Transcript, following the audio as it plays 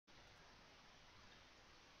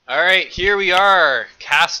Alright, here we are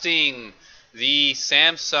casting the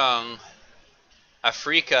Samsung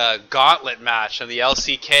Afreeca gauntlet match on the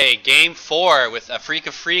LCK. Game 4 with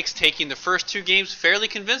Afreeca Freaks taking the first two games fairly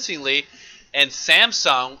convincingly, and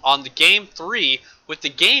Samsung on the game 3 with the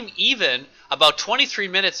game even about 23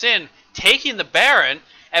 minutes in, taking the Baron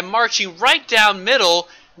and marching right down middle,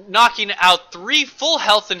 knocking out three full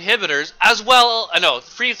health inhibitors as well,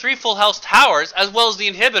 three full health towers as well as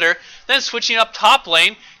the inhibitor, then switching up top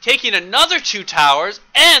lane, taking another two towers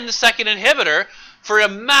and the second inhibitor for a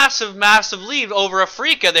massive lead over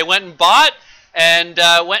Afreeca. They went and bought and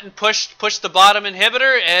went and pushed the bottom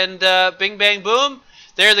inhibitor, and bing bang boom,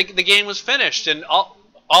 there the game was finished, and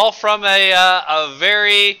all from a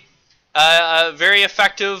very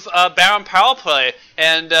effective Baron power play.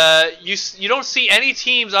 And you don't see any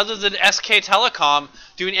teams other than SK Telecom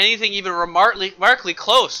doing anything even remarkably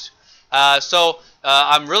close. So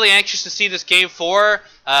I'm really anxious to see this game 4.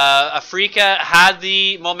 Afreeca had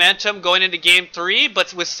the momentum going into game 3,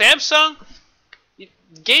 but with Samsung,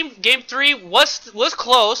 game 3 was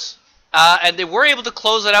close, and they were able to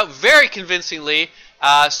close it out very convincingly.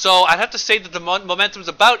 So I'd have to say that the momentum's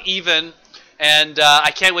about even, and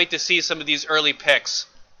I can't wait to see some of these early picks.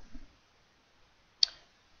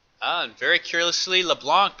 And very curiously,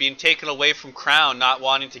 LeBlanc being taken away from Crown, not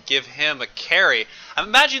wanting to give him a carry. I'm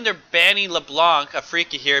imagining they're banning LeBlanc,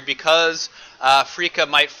 Afreeca here, because Afreeca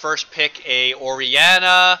might first pick a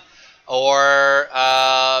Orianna or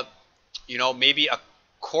maybe a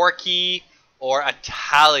Corki or a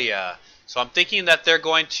Talia. So I'm thinking that they're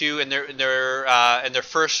going to in their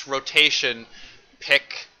first rotation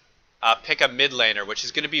pick a mid laner, which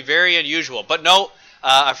is going to be very unusual. But no,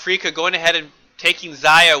 Afreeca going ahead and taking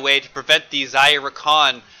Xayah away to prevent the Xayah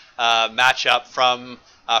Rakan matchup from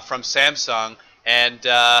Samsung. And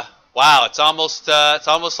wow, it's almost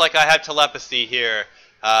like I had telepathy here.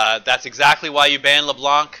 That's exactly why you ban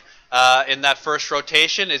LeBlanc in that first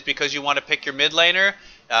rotation, is because you want to pick your mid laner.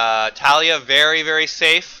 Talia very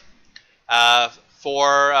safe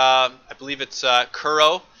for I believe it's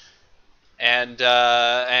Kuro, and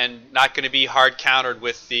not going to be hard countered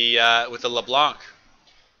with the LeBlanc.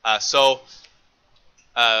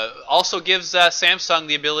 Also gives Samsung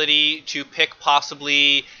the ability to pick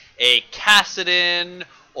possibly a Kassadin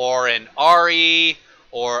or an Ahri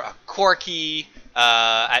or a Corki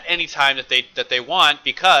at any time that they want,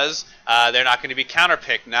 because they're not going to be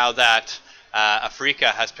counterpicked now that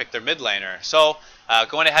Afreeca has picked their mid laner. So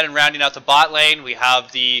going ahead and rounding out the bot lane, we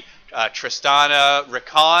have the Tristana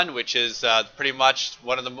Rakan, which is pretty much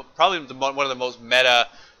one of the most meta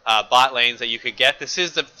bot lanes that you could get. This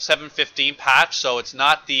is the 7.15 patch, so it's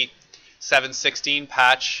not the 7.16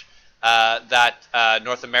 patch that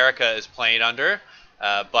North America is playing under.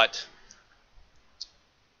 But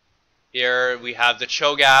here we have the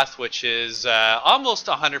Cho'Gath, which is almost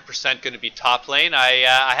 100% going to be top lane.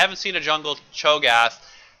 I haven't seen a jungle Cho'Gath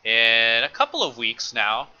in a couple of weeks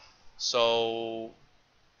now. So,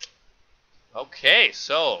 okay,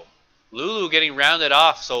 so Lulu getting rounded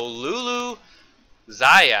off. So Lulu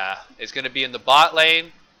Xayah is going to be in the bot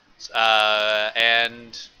lane,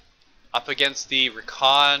 and up against the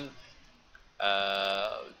Rakan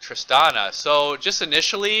Tristana. So just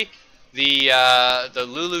initially, the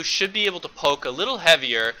Lulu should be able to poke a little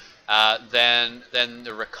heavier than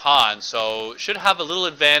the Rakan, so should have a little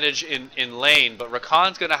advantage in lane. But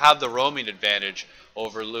Rakan's going to have the roaming advantage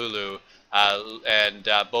over Lulu, and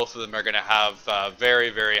both of them are going to have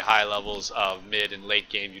very high levels of mid and late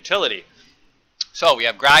game utility. So we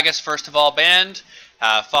have Gragas first of all banned,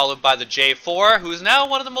 followed by the J4, who is now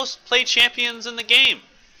one of the most played champions in the game.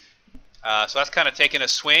 So that's kind of taking a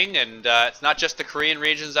swing, and it's not just the Korean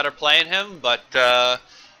regions that are playing him, but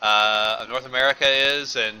North America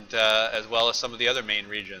is, and as well as some of the other main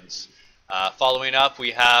regions. Following up,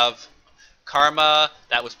 we have Karma,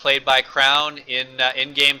 that was played by Crown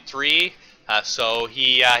in game 3. So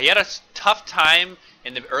he had a tough time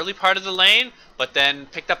in the early part of the lane, but then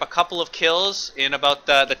picked up a couple of kills in about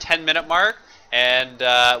the 10-minute mark, and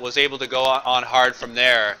was able to go on hard from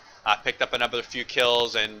there. Picked up another few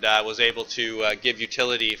kills, and was able to give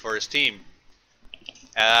utility for his team.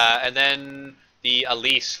 And then the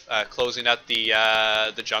Elise closing out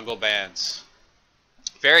the jungle bans.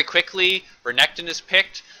 Very quickly, Renekton is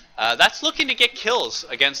picked. That's looking to get kills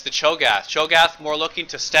against the Cho'Gath. Cho'Gath more looking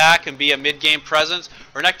to stack and be a mid-game presence.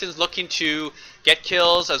 Renekton's looking to get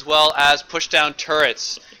kills as well as push down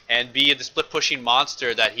turrets and be the split-pushing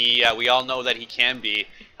monster that we all know that he can be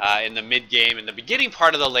in the mid-game, in the beginning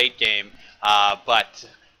part of the late game. But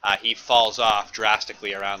he falls off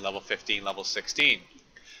drastically around level 15, level 16.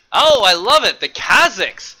 Oh, I love it! The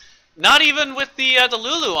Kazakhs not even with the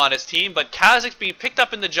Lulu on his team, but Kha'Zix being picked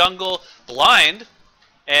up in the jungle blind,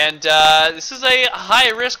 and this is a high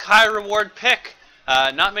risk, high reward pick.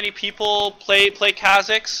 Not many people play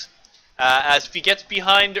Kha'Zix. As if he gets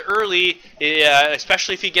behind early,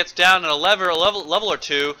 especially if he gets down in a level or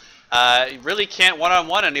two, he really can't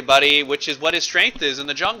one-on-one anybody, which is what his strength is in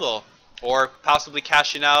the jungle, or possibly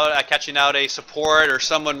catching out a support or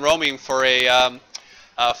someone roaming for a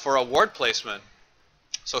ward placement.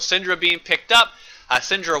 So Syndra being picked up.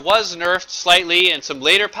 Syndra was nerfed slightly in some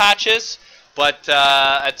later patches, but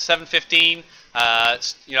at 715,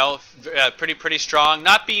 you know, pretty strong.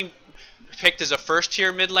 Not being picked as a first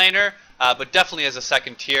tier mid laner, but definitely as a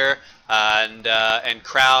second tier. And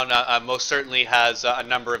Crown most certainly has a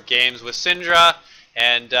number of games with Syndra.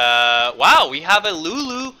 And wow, we have a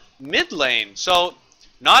Lulu mid lane. So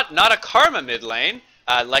not a Karma mid lane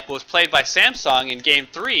like was played by Samsung in Game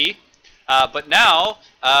 3, but now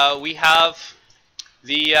we have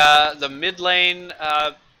the mid lane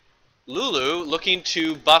Lulu looking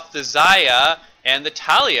to buff the Xayah and the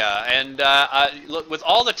Talia, and look, with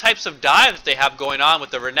all the types of dives they have going on with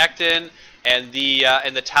the Renekton and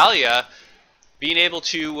the Talia, being able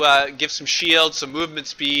to give some shield, some movement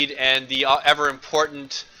speed, and the ever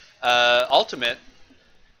important ultimate,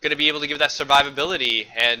 going to be able to give that survivability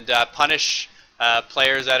and punish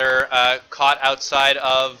players that are caught outside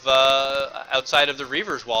of the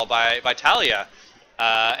Reaver's wall by Talia.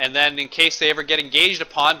 And then in case they ever get engaged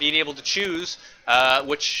upon, being able to choose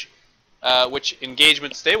which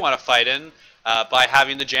engagements they want to fight in by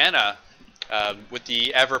having the Janna with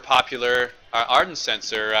the ever popular Ardent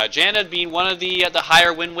Sensor. Janna being one of the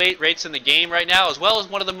higher win rates in the game right now, as well as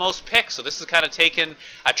one of the most picked. So this has kind of taken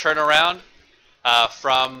a turnaround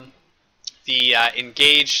from the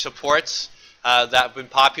engaged supports that have been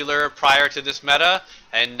popular prior to this meta,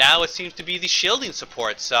 and now it seems to be the shielding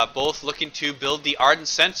supports, both looking to build the Ardent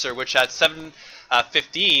Sensor, which at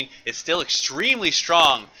 715 is still extremely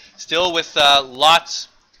strong, still with lots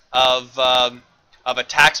of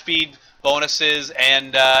attack speed bonuses,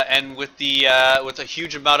 and with a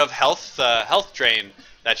huge amount of health drain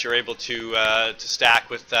that you're able to stack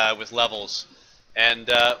with levels. And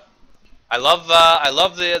I love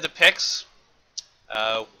the picks.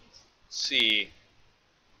 Let's see.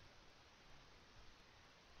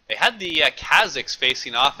 They had the Kha'Zix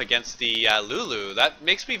facing off against the Lulu. That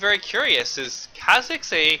makes me very curious. Is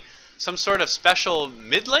Kha'Zix some sort of special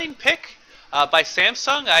mid lane pick by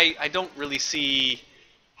Samsung? I don't really see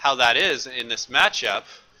how that is in this matchup.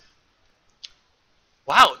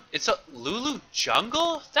 Wow, it's a Lulu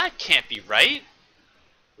jungle? That can't be right.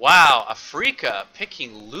 Wow, Afreeca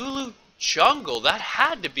picking Lulu jungle. That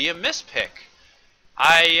had to be a mispick.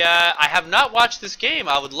 I have not watched this game.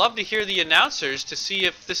 I would love to hear the announcers to see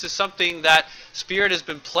if this is something that Spirit has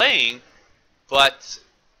been playing, but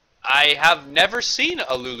I have never seen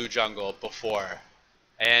a Lulu jungle before.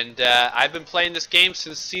 And I've been playing this game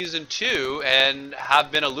since Season 2 and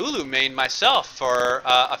have been a Lulu main myself for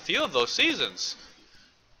a few of those seasons.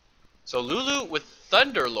 So Lulu with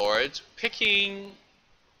Thunderlords picking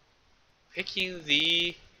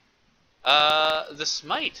the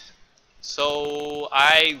Smite. So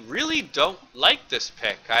I really don't like this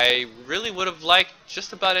pick. I really would have liked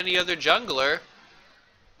just about any other jungler.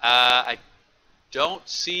 I don't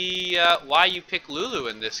see why you pick Lulu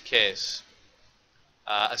in this case.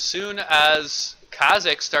 As soon as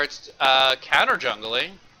Kha'Zix starts counter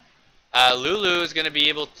jungling, Lulu is going to be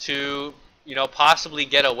able to, you know, possibly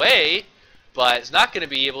get away, but it's not going to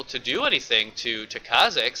be able to do anything to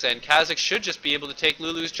Kha'Zix, and Kha'Zix should just be able to take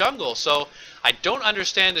Lulu's jungle. So I don't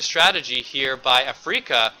understand the strategy here by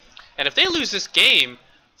Afreeca, and if they lose this game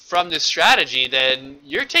from this strategy, then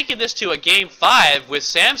you're taking this to a Game 5 with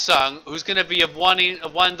Samsung, who's going to be have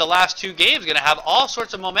won the last 2 games, going to have all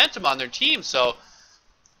sorts of momentum on their team. So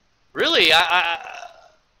really,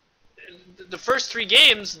 the first 3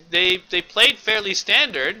 games, they played fairly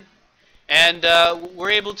standard, and were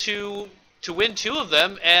able to win 2 of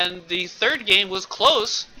them, and the 3rd game was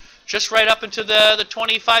close, just right up into the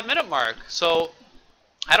 25-minute mark. So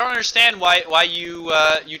I don't understand why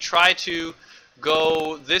you try to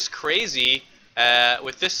go this crazy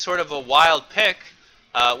with this sort of a wild pick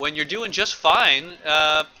when you're doing just fine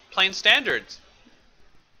playing standards.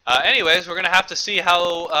 Anyways, we're gonna have to see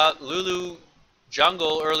how Lulu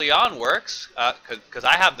jungle early on works, because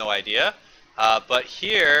I have no idea. But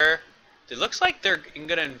here, it looks like they're going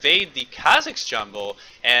to invade the Kha'Zix jungle,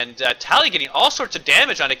 and Tally getting all sorts of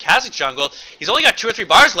damage on a Kha'Zix jungle. He's only got 2 or 3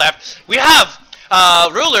 bars left. We have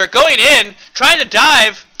Ruler going in, trying to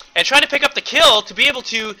dive, and trying to pick up the kill to be able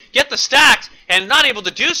to get the stacks, and not able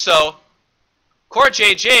to do so. Core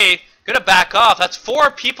JJ going to back off. That's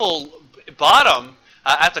 4 people bottom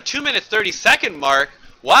at the 2-minute 30-second mark.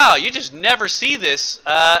 Wow, you just never see this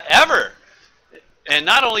ever. And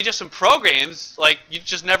not only just in pro games, like you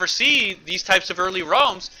just never see these types of early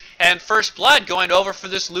roams. And First Blood going over for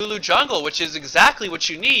this Lulu jungle, which is exactly what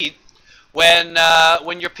you need when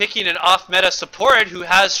you're picking an off-meta support who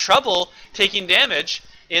has trouble taking damage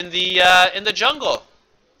in the jungle.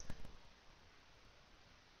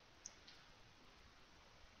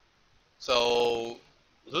 So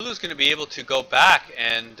Lulu's going to be able to go back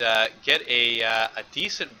and get a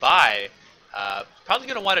decent buy. Probably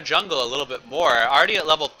going to want to jungle a little bit more. Already at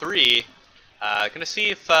level 3. Going to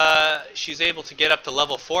see if she's able to get up to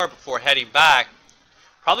level 4 before heading back.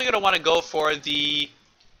 Probably going to want to go for the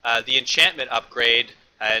enchantment upgrade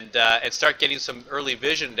and start getting some early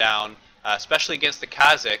vision down, especially against the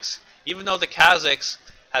Kazakhs. Even though the Kazakhs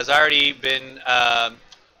has already been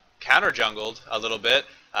counter jungled a little bit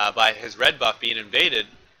by his red buff being invaded,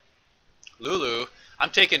 Lulu, I'm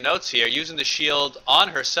taking notes here, using the shield on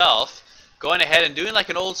herself, going ahead and doing like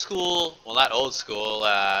an old school, well not old school,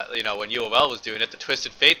 you know, when UOL was doing it, the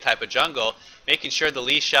Twisted Fate type of jungle, making sure to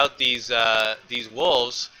leash out these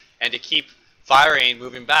wolves and to keep firing,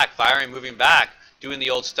 moving back, doing the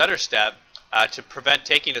old stutter step to prevent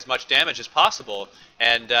taking as much damage as possible.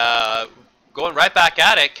 And going right back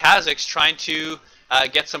at it, Kazakhs trying to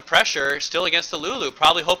get some pressure still against the Lulu,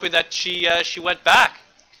 probably hoping that she went back.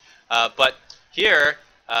 But here,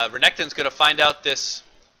 Renekton's going to find out this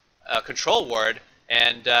control ward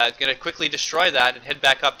and going to quickly destroy that and head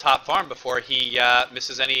back up top farm before he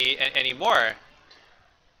misses any more.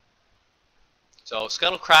 So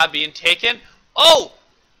Scuttle Crab being taken. Oh!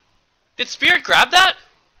 Did Spirit grab that?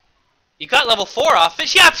 He got level 4 off it.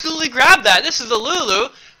 She absolutely grabbed that. This is a Lulu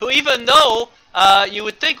who, even though you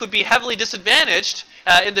would think would be heavily disadvantaged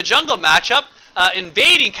in the jungle matchup,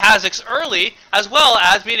 invading Kazakhs early, as well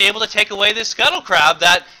as being able to take away this Scuttle Crab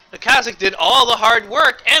that the Kazakh did all the hard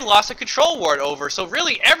work and lost a control ward over. So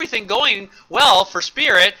really everything going well for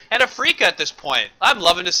Spirit and Afreeca at this point. I'm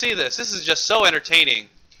loving to see this. This is just so entertaining.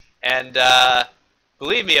 And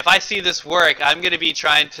believe me, if I see this work, I'm going to be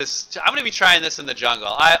trying this in the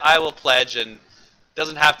jungle. I will pledge, and it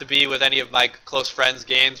doesn't have to be with any of my close friends'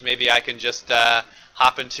 games. Maybe I can just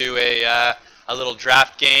hop into a little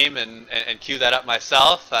draft game and queue that up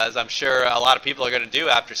myself, as I'm sure a lot of people are going to do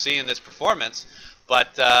after seeing this performance.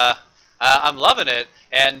 But I'm loving it,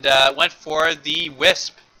 and went for the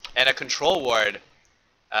Wisp and a control ward,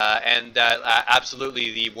 and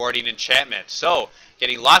absolutely the warding enchantment. So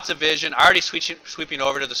getting lots of vision, already sweeping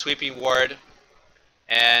over to the sweeping ward,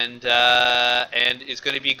 and is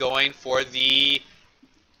going to be going for the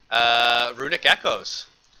runic echoes.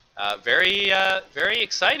 Very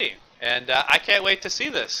exciting, and I can't wait to see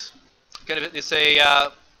this. It's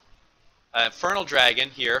a Infernal Dragon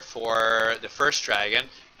here for the first dragon,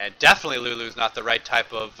 and definitely Lulu's not the right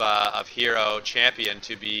type of hero champion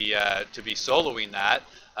to be soloing that.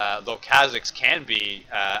 Though Kazakhs can be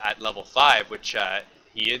at level 5, which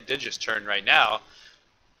he did just turn right now.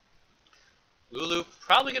 Lulu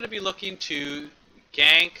probably going to be looking to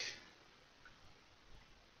gank,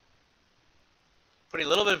 putting a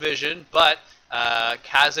little bit of vision, but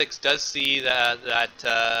Kazakhs does see that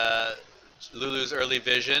Lulu's early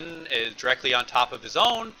vision is directly on top of his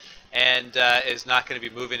own, and is not going to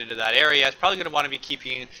be moving into that area. It's probably going to want to be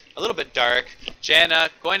keeping a little bit dark. Janna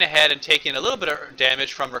going ahead and taking a little bit of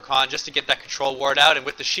damage from Rakan just to get that control ward out, and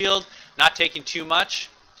with the shield not taking too much.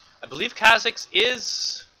 I believe Kazakhs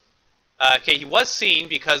is... okay, he was seen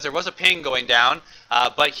because there was a ping going down,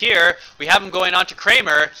 but here we have him going on to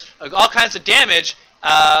Kramer, all kinds of damage,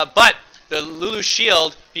 but the Lulu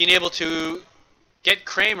shield being able to get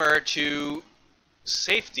Kramer to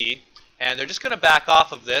safety, and they're just going to back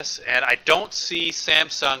off of this, and I don't see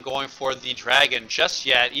Samsung going for the dragon just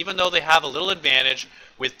yet, even though they have a little advantage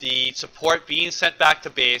with the support being sent back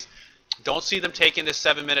to base. Don't see them taking this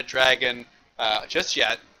 7-minute dragon just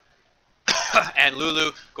yet, and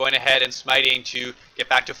Lulu going ahead and smiting to get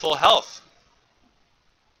back to full health.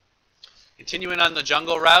 Continuing on the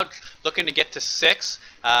jungle route, looking to get to 6.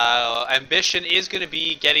 Ambition is going to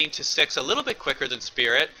be getting to 6 a little bit quicker than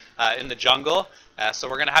Spirit in the jungle. So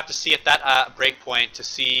we're going to have to see at that break point to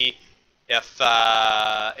see if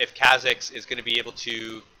Kazakhs is going to be able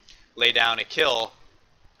to lay down a kill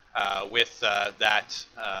with that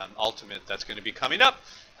ultimate that's going to be coming up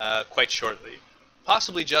quite shortly.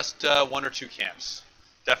 Possibly just 1 or 2 camps.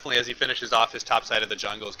 Definitely as he finishes off his top side of the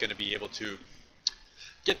jungle is going to be able to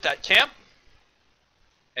get that camp.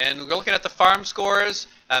 And we're looking at the farm scores.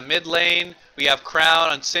 Mid lane, we have Crown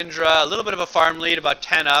on Syndra, a little bit of a farm lead, about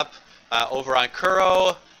 10 up over on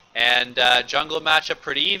Kuro. And jungle matchup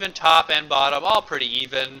pretty even, top and bottom all pretty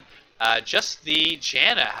even. Just the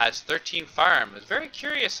Janna has 13 farm. I was very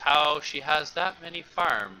curious how she has that many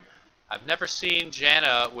farm. I've never seen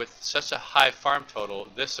Janna with such a high farm total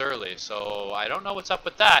this early, so I don't know what's up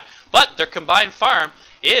with that. But their combined farm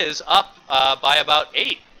is up by about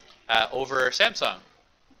 8 over Samsung.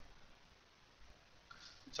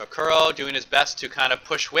 So Kuro doing his best to kind of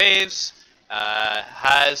push waves.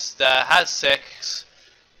 Has 6.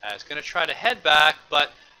 Is going to try to head back,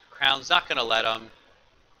 but Crown's not going to let him.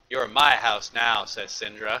 You're in my house now, says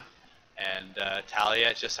Syndra. And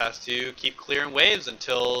Talia just has to keep clearing waves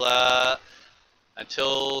until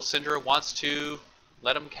Syndra wants to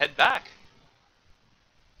let him head back.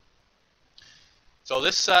 So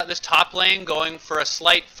this top lane going for a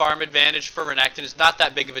slight farm advantage for Renekton is not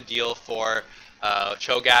that big of a deal for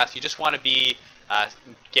Cho'Gath. You just want to be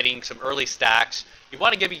getting some early stacks. You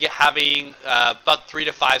want to be having about 3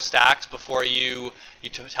 to 5 stacks before you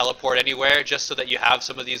teleport anywhere, just so that you have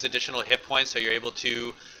some of these additional hit points, so you're able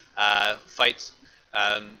to fight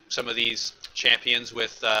some of these champions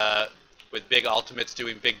with big ultimates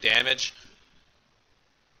doing big damage.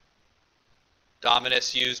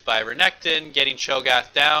 Dominus used by Renekton, getting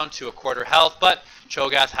Cho'Gath down to a quarter health, but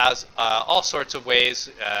Cho'Gath has all sorts of ways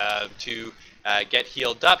to get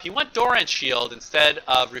healed up. He went Doran's shield instead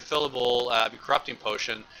of refillable corrupting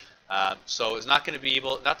potion, so is not going to be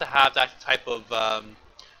able not to have that type of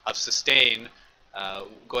sustain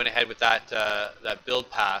going ahead with that build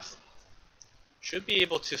path. Should be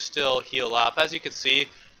able to still heal up, as you can see.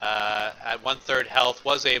 At 1/3 health,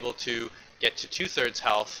 was able to get to 2/3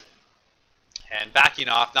 health, and backing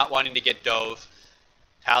off, not wanting to get dove.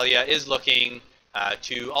 Talia is looking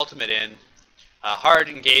to ultimate in. Hard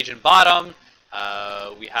engage in bottom.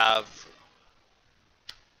 We have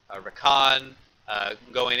Rakan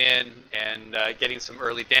going in and getting some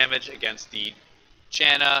early damage against the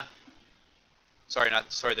Janna.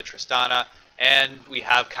 The Tristana. And we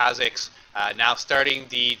have Kha'Zix now starting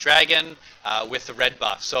the dragon with the red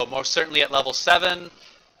buff. So most certainly at level 7,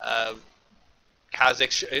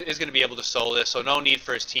 Kha'Zix is going to be able to solo this, so no need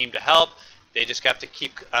for his team to help. They just have to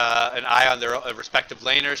keep an eye on their respective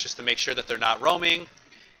laners just to make sure that they're not roaming.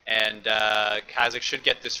 And Kha'Zix should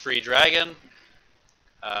get this free dragon,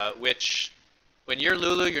 which, when you're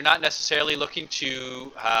Lulu, you're not necessarily looking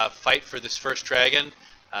to fight for this first dragon.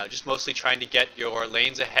 Just mostly trying to get your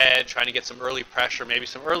lanes ahead, trying to get some early pressure, maybe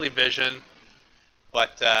some early vision.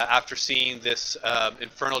 But after seeing this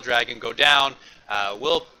Infernal Dragon go down,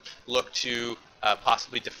 we'll look to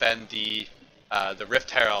possibly defend the Rift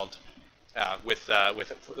Herald with a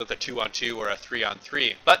 2-on-2 or a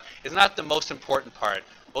 3-on-3. But it's not the most important part.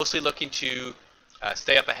 Mostly looking to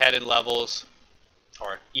stay up ahead in levels,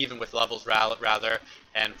 or even with levels rather,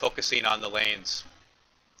 and focusing on the lanes.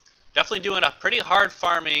 Definitely doing a pretty hard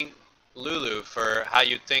farming Lulu for how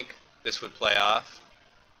you'd think this would play off,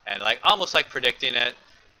 and almost like predicting it,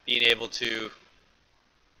 being able to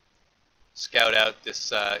scout out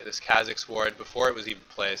this Kha'Zix ward before it was even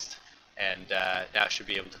placed, and now should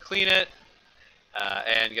be able to clean it,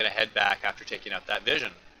 and gonna head back after taking out that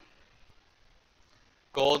vision.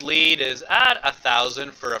 Gold lead is at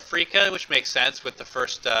 1,000 for Afreeca, which makes sense with the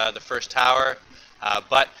first tower,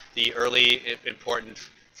 but the early important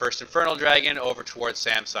first Infernal Dragon over towards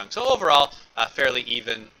Samsung. So overall, fairly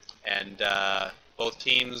even, and both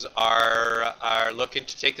teams are looking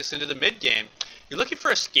to take this into the mid game. You're looking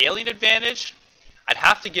for a scaling advantage. I'd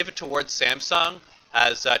have to give it towards Samsung,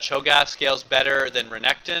 as Cho'Gath scales better than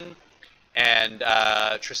Renekton, and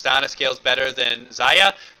Tristana scales better than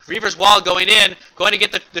Xayah. Reaver's Wall going in, going to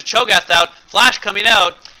get the Cho'Gath out. Flash coming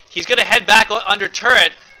out. He's going to head back under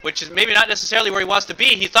turret, which is maybe not necessarily where he wants to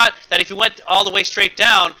be. He thought that if he went all the way straight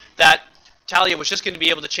down, that Talia was just going to be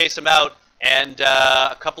able to chase him out, and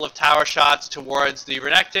a couple of tower shots towards the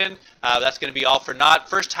Renekton. That's going to be all for naught.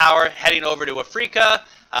 First tower heading over to Afreeca,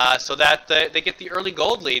 so that they get the early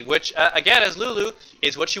gold lead, which, again, as Lulu,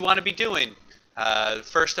 is what you want to be doing.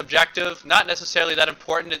 First objective, not necessarily that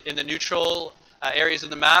important in the neutral areas of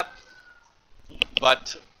the map,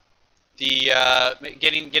 but the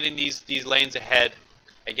getting these lanes ahead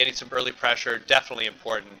and getting some early pressure, definitely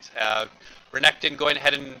important. Renekton going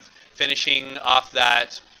ahead and finishing off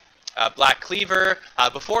that Black Cleaver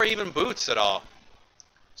before even boots at all.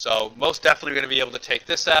 So most definitely going to be able to take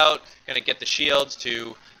this out, going to get the shields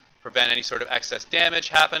to prevent any sort of excess damage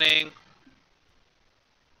happening.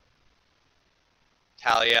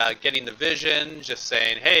 Talia getting the vision, just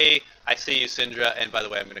saying, hey, I see you, Syndra, and by the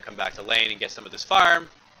way, I'm going to come back to lane and get some of this farm.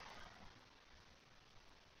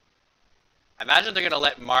 I imagine they're going to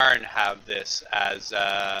let Marn have this as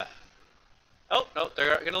Oh, no,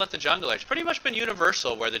 they're going to let the jungler. It's pretty much been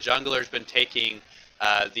universal where the jungler's been taking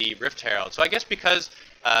the Rift Herald. So I guess because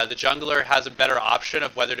the jungler has a better option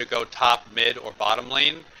of whether to go top, mid, or bottom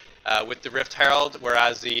lane with the Rift Herald,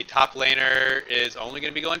 whereas the top laner is only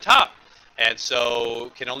going to be going top. And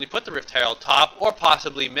so can only put the Rift Herald top or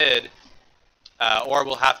possibly mid, or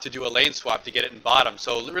we'll have to do a lane swap to get it in bottom.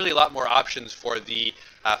 So really a lot more options for the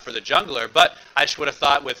jungler. But I just would have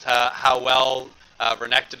thought with how well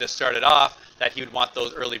Renekton has started off that he would want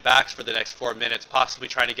those early backs for the next 4 minutes, possibly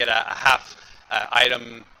trying to get a half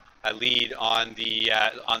item lead on the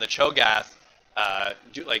Cho'Gath,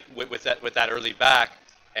 with that early back,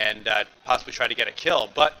 and possibly try to get a kill.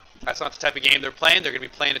 But that's not the type of game they're playing. They're going to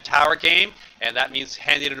be playing a tower game, and that means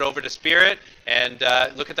handing it over to Spirit. And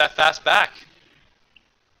look at that fast back.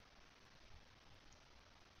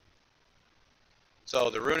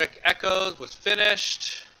 So the Runic Echoes was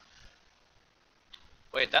finished.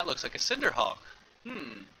 Wait, that looks like a Cinderhawk.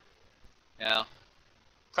 Yeah,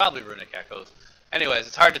 probably Runic Echoes. Anyways,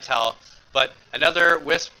 it's hard to tell. But another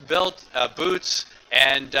Wisp built, boots,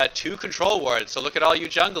 and 2 control wards. So look at all you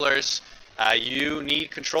junglers. You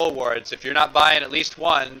need control wards. If you're not buying at least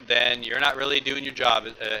 1, then you're not really doing your job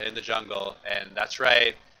in the jungle. And that's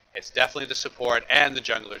right. It's definitely the support and the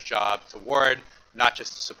jungler's job to ward, not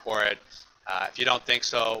just to support. If you don't think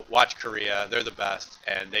so, watch Korea. They're the best,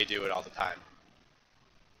 and they do it all the time.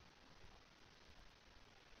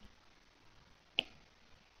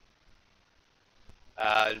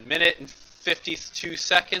 Minute and 52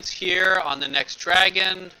 seconds here on the next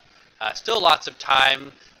dragon. Still lots of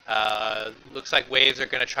time. Looks like waves are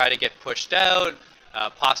going to try to get pushed out.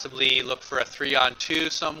 Possibly look for a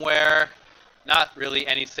 3-on-2 somewhere. Not really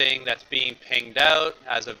anything that's being pinged out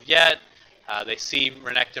as of yet. They see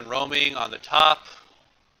Renekton roaming on the top.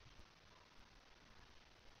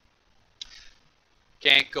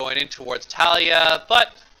 Gank going in towards Talia,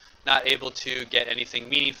 but not able to get anything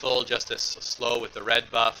meaningful, just a slow with the red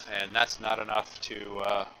buff, and that's not enough to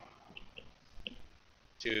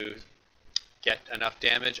get enough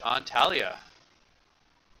damage on Talia.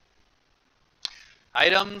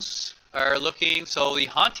 Items are looking, so the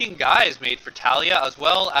Haunting Guy is made for Talia as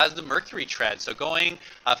well as the Mercury Tread, so going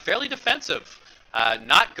fairly defensive,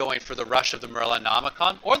 not going for the rush of the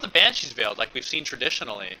Merlinomicon or the Banshee's Veil like we've seen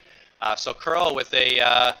traditionally. So Curl with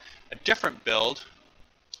a different build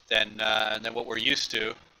than what we're used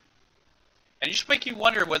to, and you just make you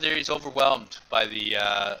wonder whether he's overwhelmed by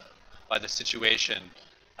the situation.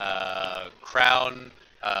 Crown,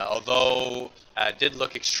 although did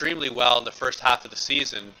look extremely well in the first half of the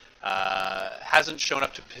season, hasn't shown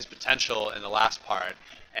up to his potential in the last part,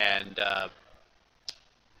 and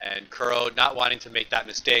Kuro not wanting to make that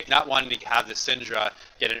mistake, not wanting to have the Syndra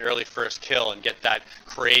get an early first kill and get that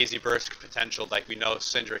crazy burst potential like we know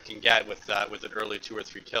Syndra can get with an early 2 or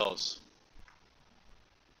 3 kills.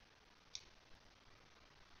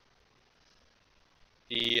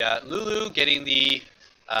 The Lulu getting the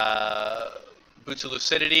Boots of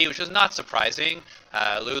Lucidity, which is not surprising.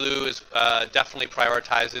 Lulu is definitely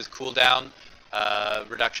prioritizes cooldown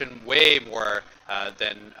reduction way more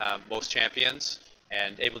than most champions,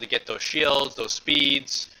 and able to get those shields, those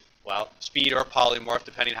speeds, well, speed or polymorph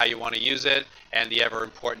depending how you want to use it, and the ever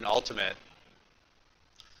important ultimate.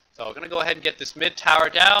 So we're going to go ahead and get this mid tower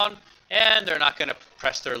down, and they're not going to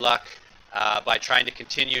press their luck by trying to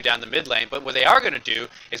continue down the mid lane, but what they are going to do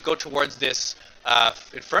is go towards this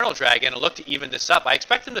Infernal Dragon and look to even this up. I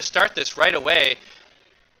expect them to start this right away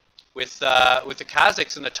with the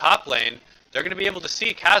Kazakhs in the top lane. They're going to be able to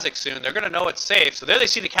see Kazakh soon. They're going to know it's safe. So there they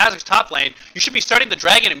see the Kazakhs top lane. You should be starting the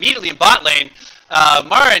Dragon immediately in bot lane.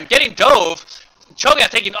 Marin getting dove. Cho'Gath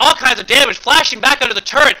taking all kinds of damage, flashing back under the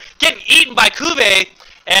turret, getting eaten by Kuve.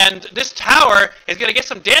 And this tower is going to get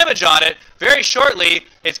some damage on it very shortly.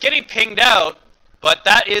 It's getting pinged out, but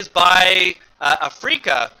that is by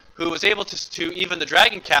Afreeca, who was able to even the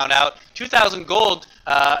Dragon count out. 2,000 gold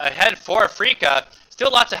ahead for Afreeca.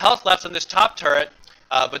 Still lots of health left on this top turret.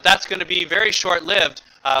 But that's going to be very short-lived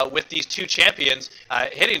with these 2 champions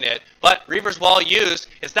hitting it. But Reaver's Wall used.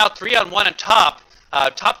 It's now 3-on-1 on top.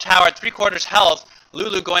 Top tower at 3/4 health.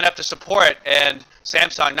 Lulu going up to support, and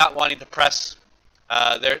Samsung not wanting to press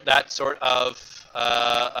that sort of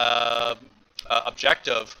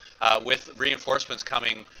objective with reinforcements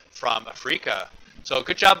coming from Afreeca. So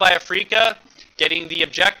good job by Afreeca getting the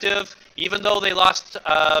objective, even though they lost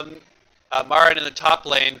Marin in the top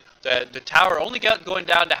lane. The tower only going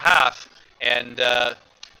down to half, and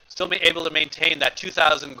still able to maintain that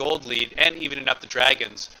 2,000 gold lead and evening up the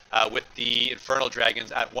dragons with the Infernal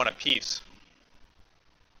Dragons at 1 apiece.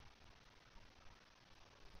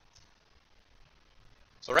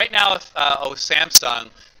 So right now, if Samsung,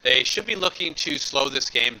 they should be looking to slow this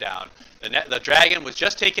game down. The dragon was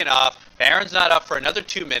just taken off. Baron's not up for another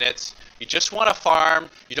 2 minutes. You just want to farm.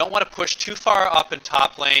 You don't want to push too far up in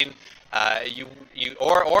top lane,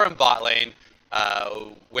 or in bot lane,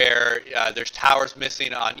 where there's towers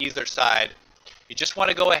missing on either side. You just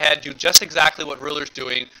want to go ahead, do just exactly what Ruler's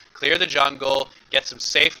doing. Clear the jungle, get some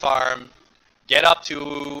safe farm, get up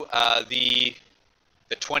to the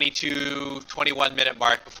 22, 21 minute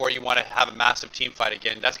mark before you want to have a massive team fight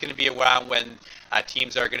again. That's going to be around when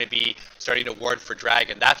teams are going to be starting to ward for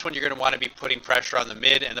Dragon. That's when you're going to want to be putting pressure on the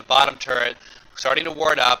mid and the bottom turret, starting to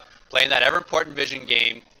ward up, playing that ever important vision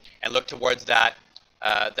game, and look towards that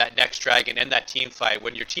next Dragon and that team fight.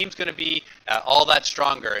 When your team's going to be all that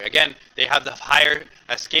stronger. Again, they have the higher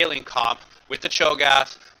scaling comp with the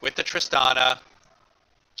Cho'Gath, with the Tristana,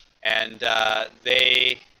 and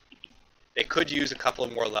they could use a couple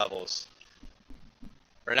of more levels.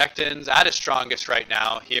 Renekton's at his strongest right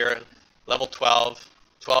now here, level 12,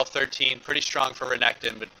 12, 13, pretty strong for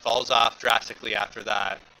Renekton, but falls off drastically after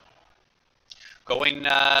that. Going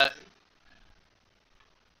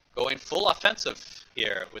full offensive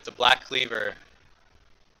here with the Black Cleaver,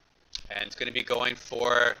 and it's going to be going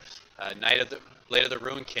for Blade of the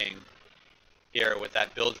Ruin King here with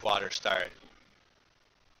that Bilgewater start.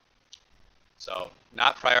 So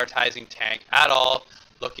not prioritizing tank at all,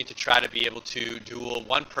 looking to try to be able to duel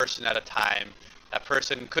one person at a time. That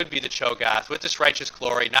person could be the Cho'Gath with this Righteous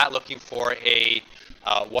Glory, not looking for a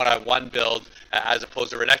one-on-one build as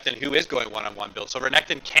opposed to Renekton, who is going one-on-one build. So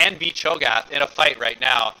Renekton can beat Cho'Gath in a fight right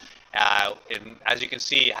now, and as you can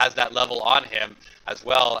see, has that level on him as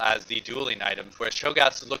well as the dueling items, whereas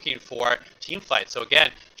Cho'Gath is looking for team fights. So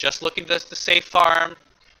again, just looking to the safe farm.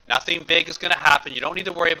 Nothing big is going to happen. You don't need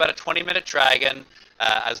to worry about a 20-minute dragon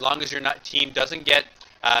as long as your team doesn't get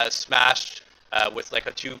smashed with like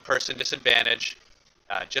a 2-person disadvantage.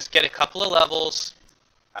 Just get a couple of levels.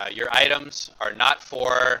 Your items are not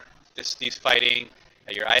for these fighting.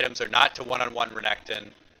 Your items are not to one-on-one Renekton.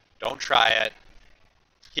 Don't try it.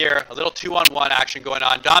 Here, a little 2-on-1 action going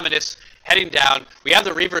on. Dominus heading down. We have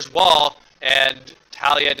the Reaver's Wall, and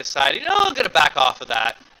Talia decided, I'm going to back off of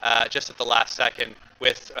that just at the last second,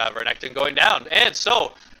 with Renekton going down. And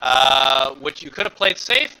so, which you could have played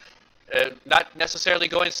safe, not necessarily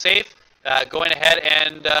going safe, going ahead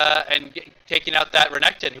and taking out that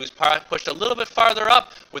Renekton, who's pushed a little bit farther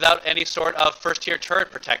up without any sort of first-tier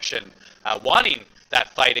turret protection, wanting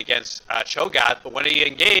that fight against Cho'Gath. But when he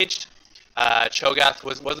engaged, Cho'Gath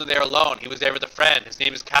wasn't there alone. He was there with a friend. His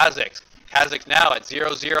name is Kha'Zix. Kha'Zix now at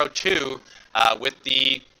 002 with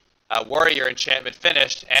the Warrior enchantment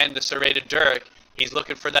finished and the Serrated Dirk. He's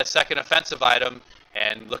looking for that second offensive item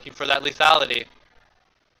and looking for that lethality.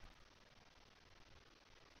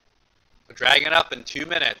 Dragon up in 2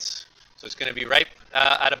 minutes. So it's going to be right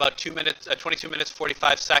at about 2 minutes, 22 minutes,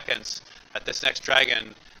 45 seconds that this next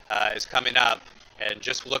dragon is coming up. And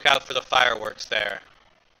just look out for the fireworks there.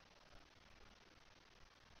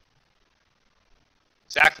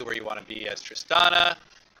 Exactly where you want to be as Tristana.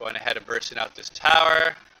 Going ahead and bursting out this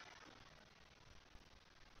tower.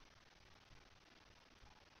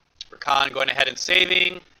 Rakan going ahead and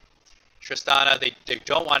saving. Tristana, they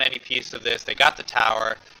don't want any piece of this. They got the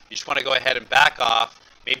tower. You just want to go ahead and back off.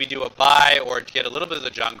 Maybe do a buy or get a little bit of the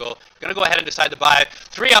jungle. Going to go ahead and decide to buy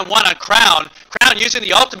 3-on-1 on Crown. Crown using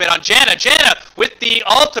the ultimate on Janna. Janna with the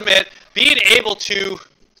ultimate being able to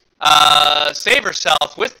save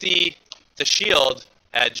herself with the shield.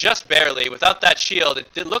 Just barely. Without that shield,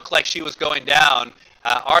 it did look like she was going down.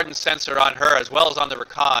 Ardent Sensor on her as well as on the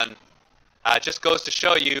Rakan. Just goes to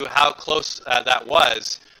show you how close that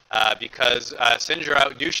was, because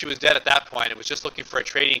Syndra knew she was dead at that point. It was just looking for a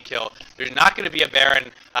trading kill. There's not going to be a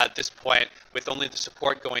Baron at this point with only the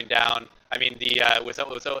support going down. I mean, with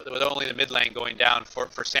only the mid lane going down for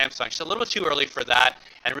Samsung. Just a little too early for that,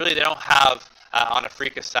 and really they don't have on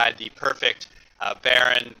Afreeca's side the perfect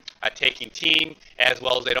Baron taking team, as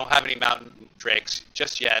well as they don't have any Mountain Drakes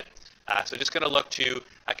just yet. So just going to look to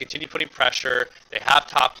continue putting pressure. They have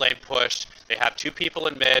top lane pushed. They have 2 people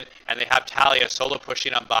in mid, and they have Talia solo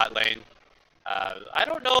pushing on bot lane. I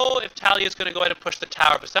don't know if Talia is going to go ahead and push the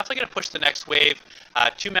tower, but it's definitely going to push the next wave.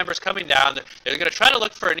 2 members coming down. They're going to try to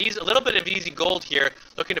look for a little bit of easy gold here,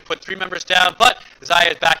 looking to put 3 members down, but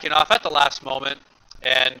Xayah is backing off at the last moment,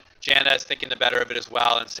 and Janna is thinking the better of it as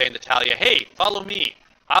well and saying to Talia, hey, follow me.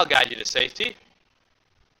 I'll guide you to safety.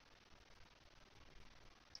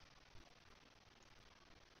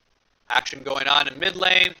 Action going on in mid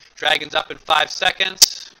lane. Dragon's up in 5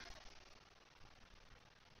 seconds.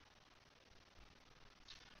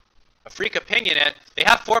 Afreeca pinging it. They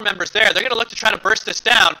have 4 members there. They're going to look to try to burst this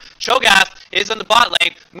down. Cho'Gath is in the bot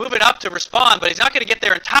lane, moving up to respond, but he's not going to get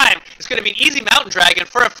there in time. It's going to be an easy Mountain Dragon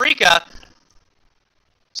for Afreeca.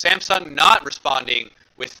 Samsung not responding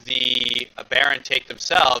with the Baron take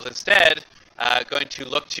themselves. Instead, going to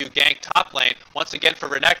look to gank top lane. Once again for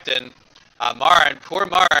Renekton. Marn, poor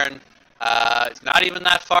Marn, is not even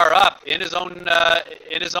that far up in his own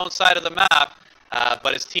side of the map.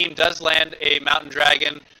 But his team does land a Mountain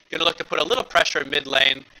Dragon. Going to look to put a little pressure in mid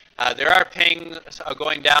lane. There are pings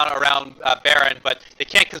going down around Baron, but they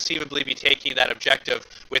can't conceivably be taking that objective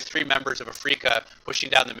with 3 members of Afreeca pushing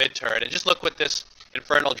down the mid turret. And just look with this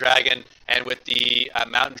Infernal Dragon and with the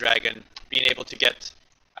Mountain Dragon being able to get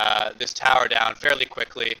this tower down fairly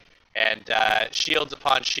quickly. And shields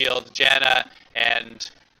upon shield, Janna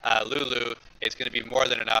and Lulu is going to be more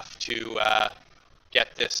than enough to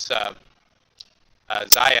get this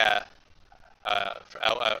Xayah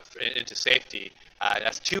into safety.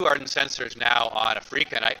 That's 2 Ardent Sensors now on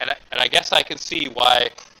Afreeca, and I guess I can see why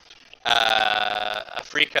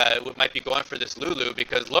Afreeca might be going for this Lulu,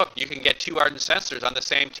 because look, you can get 2 Ardent Sensors on the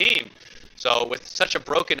same team. So with such a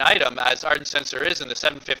broken item as Ardent Sensor is in the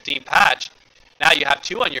 7.15 patch, now you have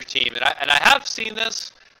 2 on your team, and I have seen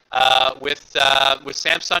this with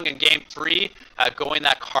Samsung in Game 3 going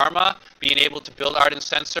that Karma, being able to build Ardent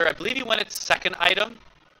Sensor. I believe he went its 2nd item,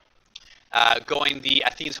 going the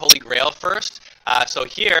Athene's Holy Grail first. So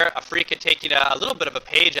here, Afreeca taking a little bit of a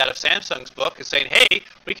page out of Samsung's book and saying, hey,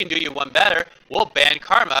 we can do you one better. We'll ban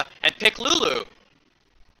Karma and pick Lulu.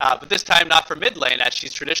 But this time not for mid lane, as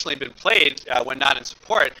she's traditionally been played when not in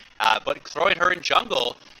support, but throwing her in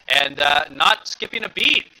jungle and not skipping a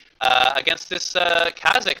beat against this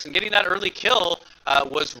Kha'Zix, and getting that early kill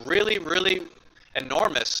was really, really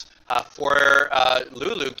enormous for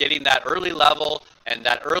Lulu, getting that early level and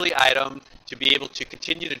that early item to be able to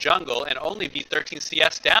continue to jungle and only be 13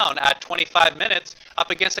 CS down at 25 minutes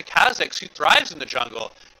up against a Kha'Zix who thrives in the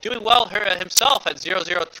jungle, doing well himself at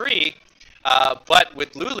 003, but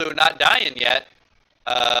with Lulu not dying yet,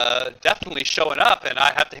 definitely showing up, and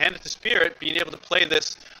I have to hand it to Spirit, being able to play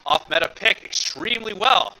this off-meta pick extremely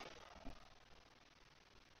well.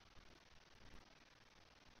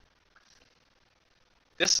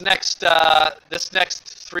 This next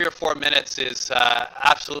 3 or 4 minutes is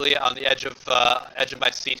absolutely on the edge of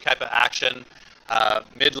my seat type of action.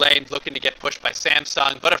 Mid lane looking to get pushed by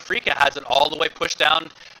Samsung, but Afreeca has it all the way pushed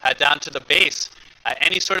down to the base.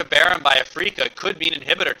 Any sort of Baron by Afreeca could mean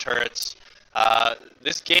inhibitor turrets.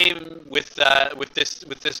 This game with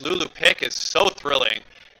this Lulu pick is so thrilling,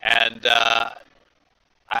 and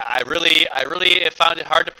I really found it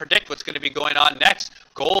hard to predict what's going to be going on next.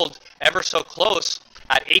 Gold ever so close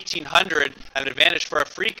at 1800, an advantage for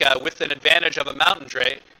Afreeca with an advantage of a Mountain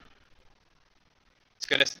Dragon.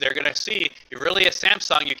 They're gonna see you really as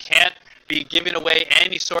Samsung. You can't be giving away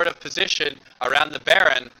any sort of position around the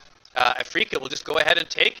Baron. Afreeca will just go ahead and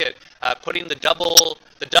take it, putting the double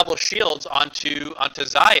shields onto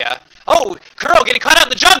Xayah. Oh, Kuro getting caught out in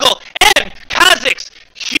the jungle, and Kha'Zix,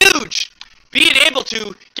 huge, being able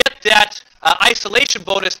to get that isolation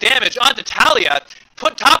bonus damage onto Talia.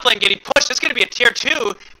 Put top lane getting pushed. It's going to be a tier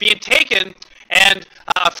 2 being taken, and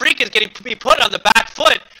Afreeca is getting put on the back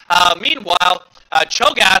foot. Meanwhile,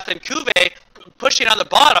 Cho'Gath and Kuve pushing on the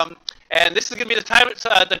bottom, and this is going to be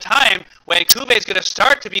the time when Kuve is going to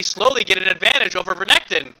start to be slowly getting an advantage over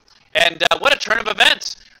Renekton. And what a turn of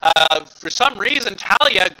events! For some reason,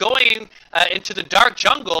 Talia going into the dark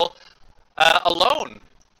jungle alone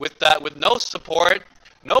with no support,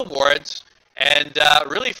 no wards, and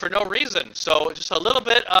really for no reason. So just a little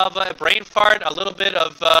bit of a brain fart, a little bit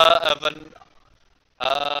of an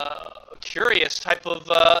curious type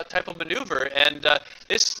of maneuver, and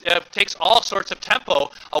this takes all sorts of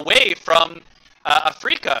tempo away from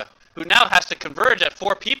Afreeca, who now has to converge at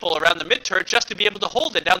 4 people around the mid turret just to be able to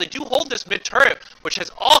hold it. Now they do hold this mid turret, which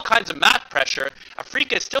has all kinds of map pressure.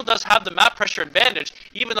 Afreeca still does have the map pressure advantage,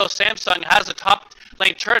 even though Samsung has a top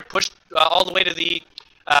lane turret pushed all the way to the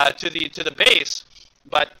base.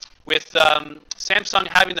 But with Samsung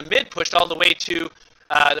having the mid pushed all the way to,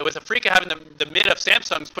 with Afreeca having the mid of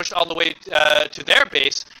Samsung's pushed all the way to their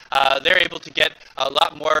base, they're able to get a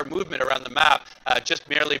lot more movement around the map just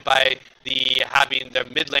merely by having their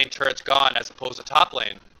mid lane turrets gone as opposed to top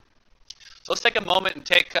lane. So let's take a moment and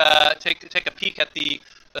take a peek at the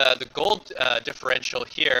gold differential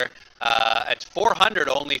here. At 400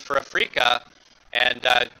 only for Afreeca, and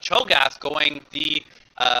Cho'Gath going the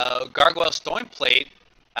Gargoyle Stone Plate,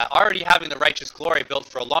 already having the Righteous Glory built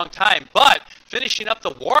for a long time, but finishing up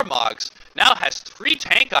the Warmogs, now has 3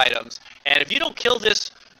 tank items, and if you don't kill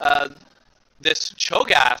this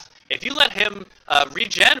Cho'Gath if you let him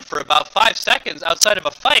regen for about 5 seconds outside of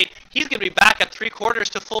a fight, he's going to be back at 3/4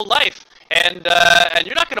 to full life. And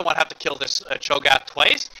you're not going to want to have to kill this Cho'Gath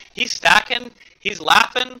twice. He's stacking, he's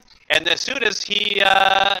laughing, and as soon as he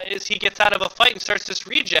gets out of a fight and starts this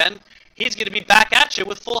regen, he's going to be back at you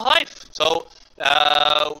with full life. So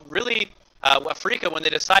really, Afreeca, when they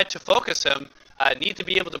decide to focus him, need to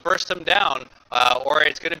be able to burst him down, or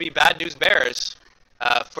it's going to be bad news bears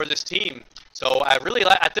for this team. So I really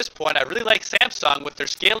at this point, I really like Samsung with their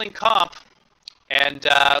scaling comp, and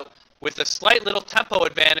with a slight little tempo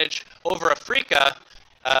advantage over Afreeca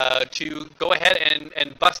to go ahead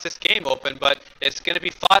and bust this game open. But it's going to be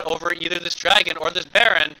fought over either this dragon or this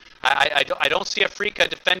baron. I don't see Afreeca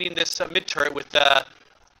defending this mid turret with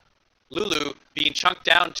Lulu being chunked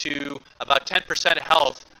down to about 10%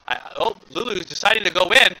 health. Lulu's deciding to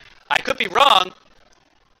go in. I could be wrong.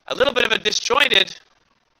 A little bit of a disjointed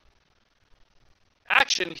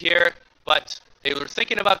action here, but they were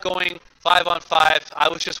thinking about going 5-on-5. I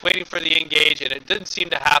was just waiting for the engage, and it didn't seem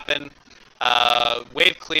to happen.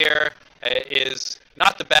 Wave clear is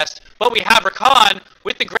not the best, but we have Rakan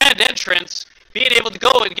with the grand entrance being able to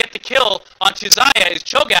go and get the kill onto Xayah is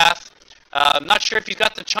Cho'Gath. I'm not sure if he's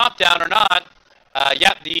got the chomp down or not.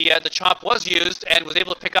 Yep, the chomp was used and was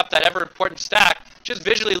able to pick up that ever-important stack. Just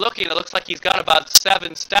visually looking, it looks like he's got about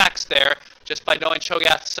 7 stacks there, just by knowing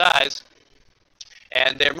Cho'Gath's size.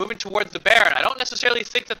 And they're moving towards the Baron. I don't necessarily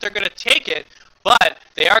think that they're going to take it, but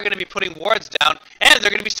they are going to be putting wards down, and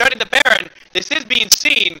they're going to be starting the Baron. This is being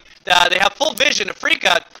seen. They have full vision.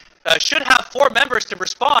 Afreeca should have 4 members to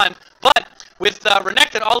respond, but with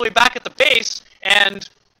Renekton all the way back at the base, and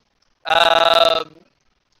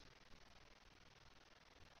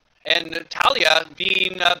Talia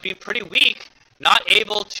being pretty weak, not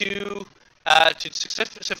able to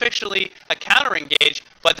sufficiently counter engage,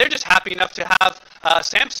 but they're just happy enough to have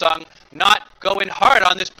Samsung not go in hard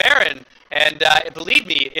on this Baron. And believe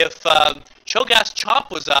me, if Cho'Gath's chomp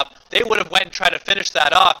was up, they would have went and tried to finish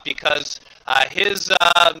that off, because his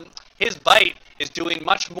bite is doing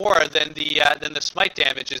much more than the smite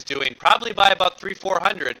damage is doing, probably by about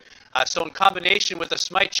 300-400. So in combination with a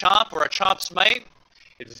smite chomp or a chomp smite,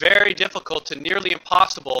 it's very difficult to nearly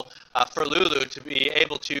impossible for Lulu to be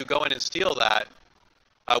able to go in and steal that.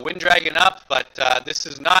 Wind Dragon up, but this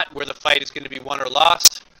is not where the fight is going to be won or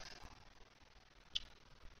lost.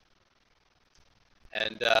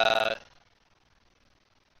 And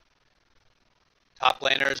top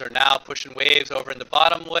laners are now pushing waves over in the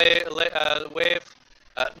bottom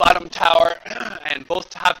bottom tower, and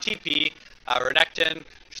both have TP. Renekton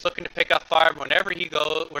just looking to pick up farm wherever he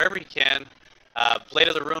can. Blade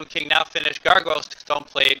of the Rune King now finished. Gargoyle Stone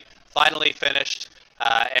Plate finally finished,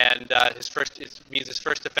 and it means his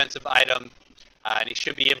first defensive item, and he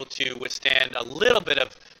should be able to withstand a little bit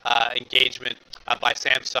of engagement by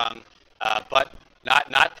Samsung, but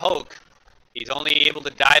not poke. He's only able to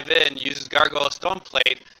dive in, use his Gargoyle Stone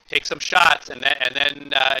Plate, take some shots, and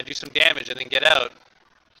then do some damage, and then get out.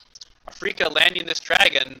 Afreeca landing this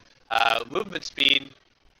dragon, movement speed,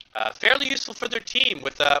 fairly useful for their team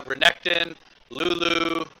with Renekton,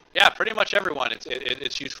 Lulu, yeah, pretty much everyone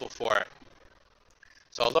it's useful for.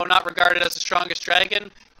 So although not regarded as the strongest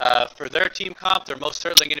dragon, for their team comp, they're most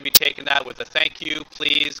certainly going to be taking that with a thank you,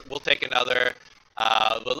 please, we'll take another.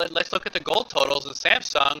 But let's look at the gold totals, and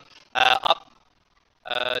Samsung up,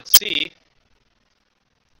 let's see,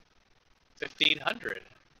 1,500.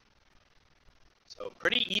 So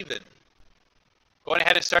pretty even. Going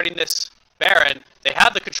ahead and starting this Baron, they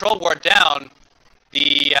have the control ward down.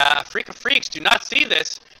 The Afreeca Freaks do not see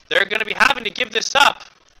this. They're going to be having to give this up.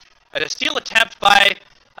 A steal attempt by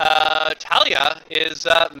Talia is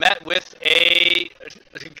met with a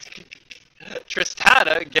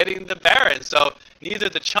Tristana getting the Baron. So neither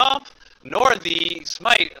the Chomp nor the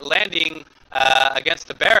Smite landing against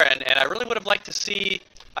the Baron. And I really would have liked to see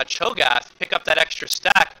Cho'Gath pick up that extra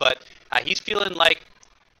stack, but he's feeling like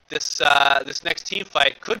this next team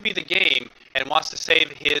fight could be the game, and wants to save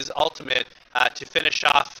his ultimate to finish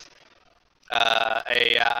off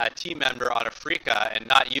a team member on Afreeca, and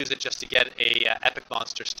not use it just to get a epic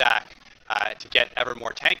monster stack to get ever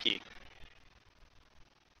more tanky.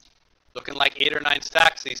 Looking like 8 or 9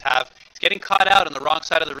 stacks these have. He's getting caught out on the wrong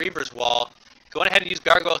side of the Reaver's wall. Going ahead and use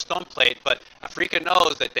Gargoyle Stone Plate, but Afreeca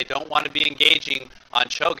knows that they don't want to be engaging on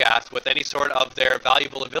Cho'Gath with any sort of their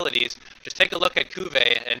valuable abilities. Just take a look at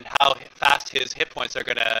Kuve and how fast his hit points are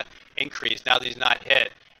going to increase now that he's not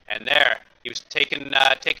hit. And there, he was taken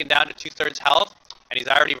down to 2/3 health, and he's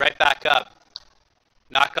already right back up.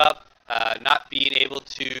 Knock up, not being able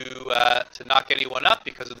to knock anyone up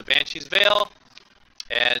because of the Banshee's Veil.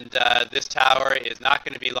 And this tower is not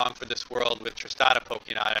going to be long for this world with Tristana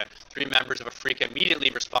poking on it. 3 members of Afreeca immediately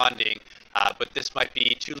responding, but this might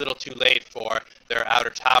be too little too late for their outer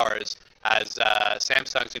towers, as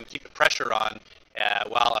Samsung's going to keep the pressure on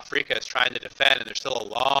while Afreeca is trying to defend, and there's still a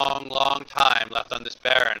long time left on this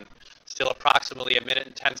Baron. Still approximately 1 minute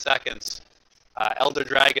and 10 seconds. Elder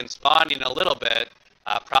Dragon spawning in a little bit,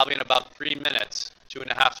 probably in about 3 minutes,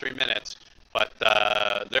 2.5, 3 minutes. But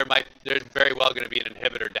there's very well going to be an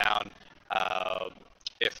inhibitor down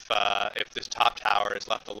if this top tower is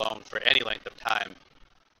left alone for any length of time.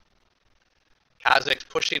 Kazakh's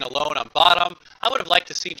pushing alone on bottom. I would have liked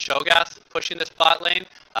to see Cho'Gath pushing this bot lane,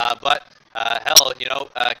 but hell, you know,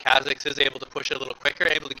 Kazakh's is able to push it a little quicker,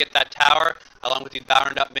 able to get that tower along with these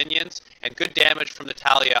bound up minions, and good damage from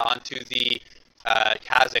Natalia onto the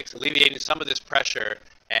Kazakh's, alleviating some of this pressure.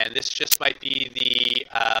 And this just might be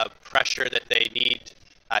the pressure that they need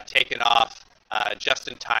taken off just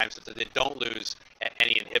in time so that they don't lose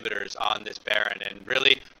any inhibitors on this Baron. And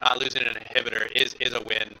really, not losing an inhibitor is a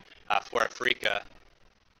win for Afreeca.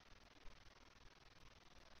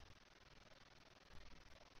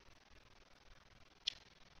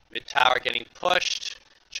 Mid tower getting pushed.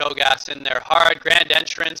 Cho'Gath's in there hard. Grand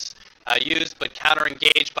entrance used, but counter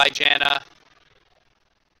engaged by Janna.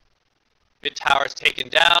 Mid tower is taken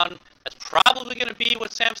down. That's probably going to be what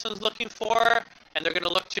Samsung's looking for, and they're going to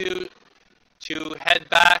look to head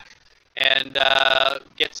back and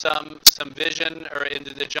get some vision or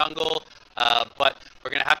into the jungle. But we're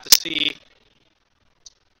going to have to see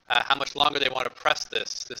how much longer they want to press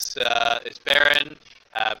this. This Baron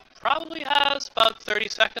probably has about 30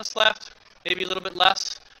 seconds left, maybe a little bit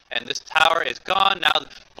less. And this tower is gone. Now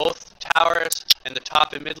both towers in the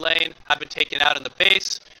top and mid lane have been taken out in the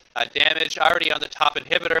base. Damage already on the top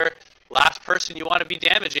inhibitor. Last person you want to be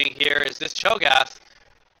damaging here is this Cho'Gath.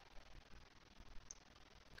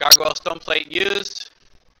 Gargoyle Stone Plate used,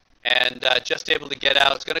 and just able to get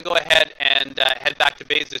out. It's going to go ahead and head back to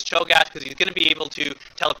base this Cho'Gath because he's going to be able to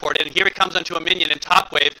teleport in. Here he comes onto a minion in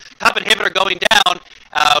top wave. Top inhibitor going down.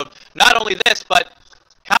 Not only this, but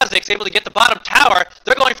Kazakh's able to get the bottom tower.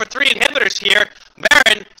 They're going for 3 inhibitors here.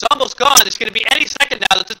 Baron is almost gone. It's going to be any second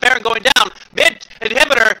now that this Baron going down. Mid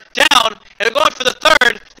inhibitor down, and they're going for the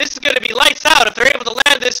 3rd. This is going to be lights out if they're able to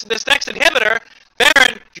land this next inhibitor.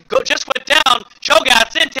 Baron just went down.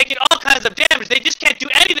 Cho'Gath's in, taking all kinds of damage. They just can't do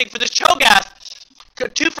anything for this Cho'Gath.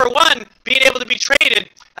 2 for 1 being able to be traded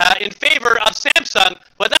in favor of Samsung,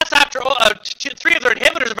 but that's after 3 of their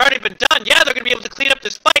inhibitors have already been done. Yeah, they're going to be able to clean up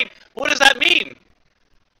this fight. What does that mean?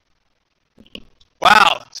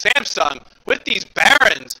 Wow, Samsung with these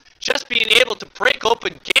Barons just being able to break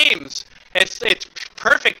open games. It's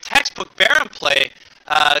perfect textbook Baron play,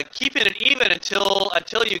 keeping it even until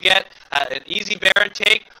you get an easy Baron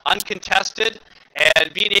take, uncontested,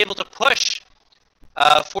 and being able to push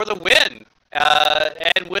for the win.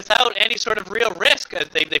 And without any sort of real risk.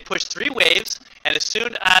 They push 3 waves, and as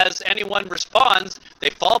soon as anyone responds,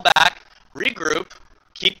 they fall back, regroup,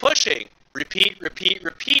 keep pushing. Repeat,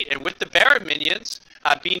 and with the Baron minions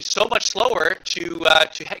being so much slower to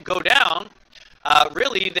go down,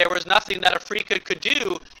 really there was nothing that Afreeca could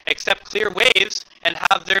do except clear waves and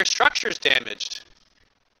have their structures damaged.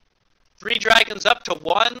 3 dragons up to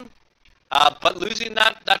 1, but losing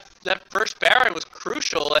that first Baron was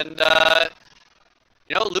crucial, and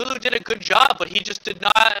you know, Lulu did a good job, but he just did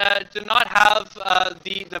not have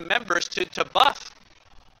the members to buff.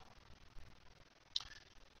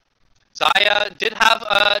 Xayah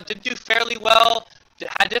did do fairly well,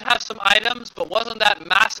 did have some items, but wasn't that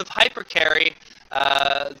massive hyper carry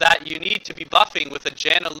that you need to be buffing with a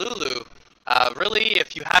Janna Lulu. Really,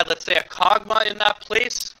 if you had, let's say, a Kog'Maw in that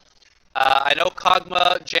place, I know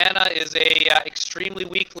Kog'Maw Janna is a extremely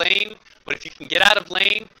weak lane, but if you can get out of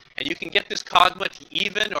lane and you can get this Kog'Maw to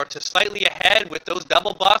even or to slightly ahead with those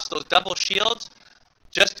double buffs, those double shields,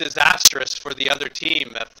 just disastrous for the other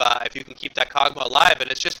team if you can keep that Kog'Maw alive,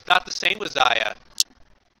 and it's just not the same with Xayah.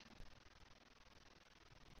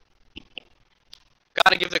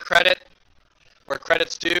 Gotta give the credit where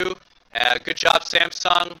credit's due. Good job,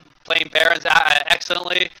 Samsung, playing Barons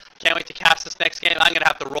excellently. Can't wait to cast this next game. I'm gonna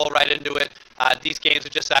have to roll right into it. These games are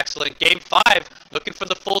just excellent. Game 5, looking for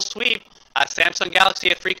the full sweep. Samsung Galaxy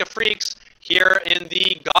Afreeca Freaks here in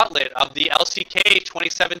the gauntlet of the LCK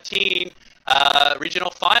 2017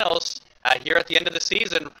 regional finals here at the end of the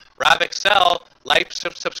season. RavExel, like,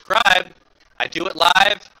 subscribe. I do it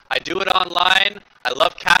live. I do it online. I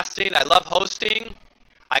love casting. I love hosting.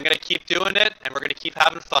 I'm going to keep doing it, and we're going to keep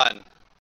having fun.